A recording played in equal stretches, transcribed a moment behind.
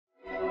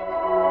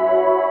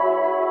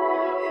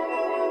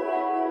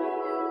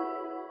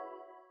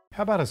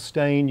How about a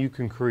stain you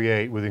can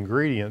create with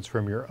ingredients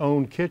from your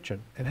own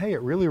kitchen? And hey,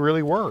 it really,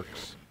 really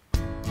works.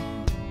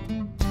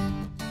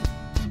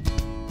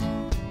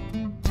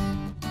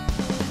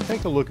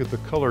 Take a look at the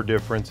color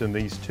difference in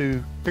these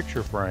two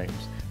picture frames.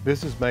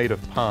 This is made of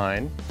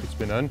pine, it's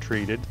been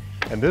untreated,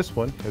 and this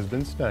one has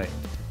been stained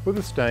with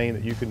a stain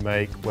that you can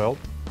make, well,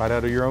 right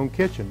out of your own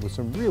kitchen with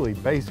some really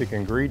basic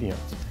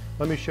ingredients.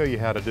 Let me show you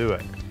how to do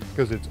it,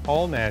 because it's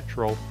all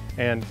natural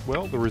and,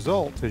 well, the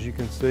results, as you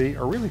can see,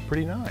 are really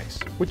pretty nice.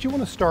 What you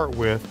want to start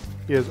with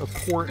is a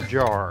quart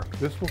jar.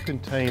 This will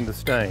contain the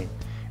stain,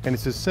 and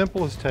it's as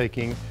simple as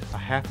taking a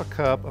half a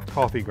cup of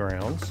coffee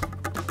grounds,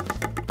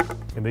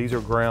 and these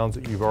are grounds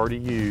that you've already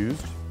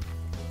used.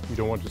 You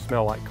don't want it to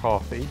smell like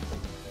coffee.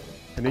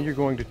 And then you're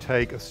going to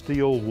take a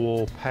steel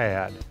wool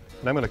pad,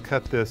 and I'm going to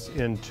cut this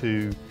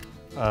into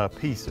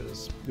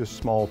pieces, just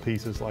small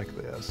pieces like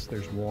this.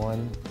 There's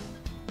 1,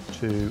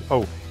 2,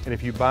 oh, and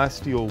if you buy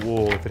steel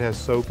wool, if it has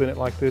soap in it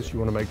like this, you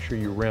want to make sure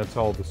you rinse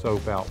all the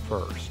soap out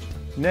first.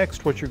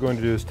 Next, what you're going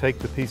to do is take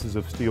the pieces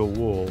of steel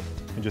wool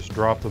and just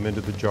drop them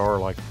into the jar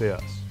like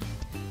this.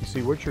 You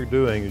see, what you're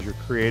doing is you're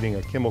creating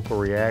a chemical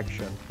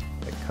reaction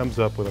that comes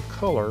up with a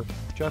color,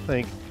 which I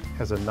think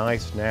has a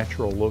nice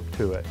natural look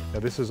to it.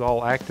 Now, this is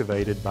all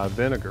activated by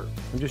vinegar.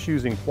 I'm just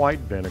using white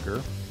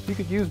vinegar. You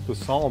could use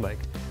balsamic,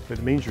 but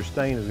it means your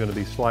stain is going to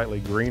be slightly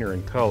greener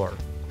in color.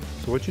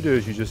 So what you do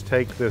is you just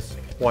take this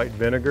white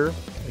vinegar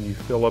and you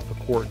fill up a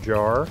quart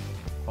jar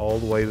all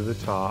the way to the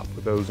top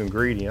with those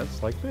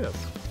ingredients like this.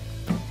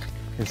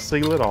 And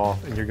seal it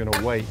off, and you're going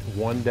to wait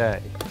 1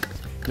 day.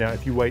 Now,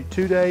 if you wait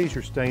 2 days,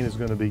 your stain is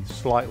going to be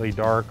slightly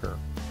darker.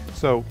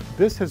 So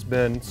this has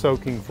been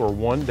soaking for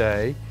 1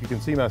 day. You can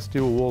see my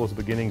steel wool is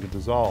beginning to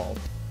dissolve.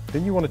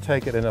 Then you want to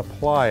take it and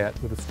apply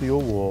it with a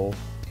steel wool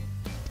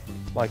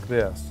like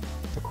this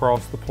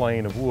across the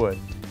plane of wood,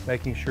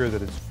 making sure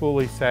that it's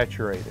fully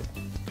saturated.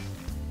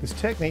 This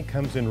technique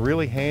comes in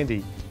really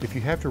handy if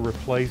you have to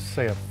replace,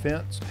 say, a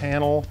fence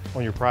panel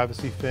on your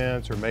privacy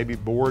fence, or maybe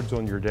boards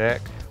on your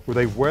deck where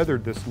they've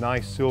weathered this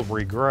nice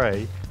silvery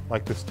gray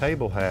like this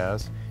table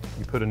has.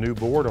 You put a new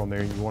board on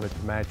there and you want it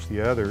to match the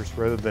others.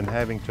 Rather than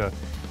having to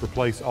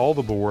replace all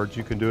the boards,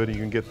 you can do it and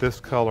you can get this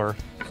color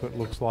so it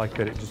looks like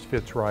that it just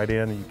fits right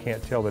in and you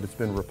can't tell that it's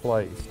been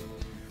replaced.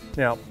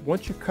 Now,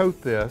 once you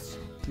coat this,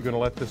 you're going to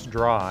let this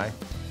dry.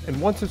 And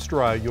once it's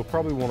dry, you'll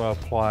probably want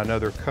to apply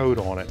another coat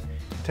on it.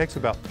 It takes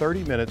about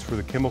 30 minutes for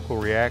the chemical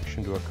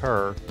reaction to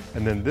occur,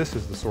 and then this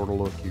is the sort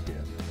of look you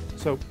get.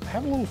 So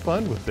have a little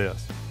fun with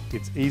this.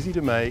 It's easy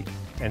to make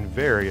and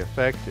very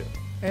effective,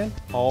 and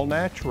all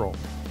natural.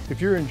 If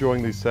you're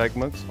enjoying these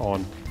segments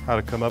on how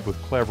to come up with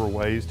clever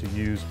ways to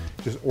use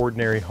just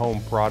ordinary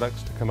home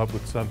products to come up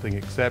with something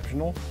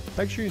exceptional,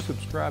 make sure you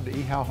subscribe to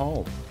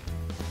ehowhome.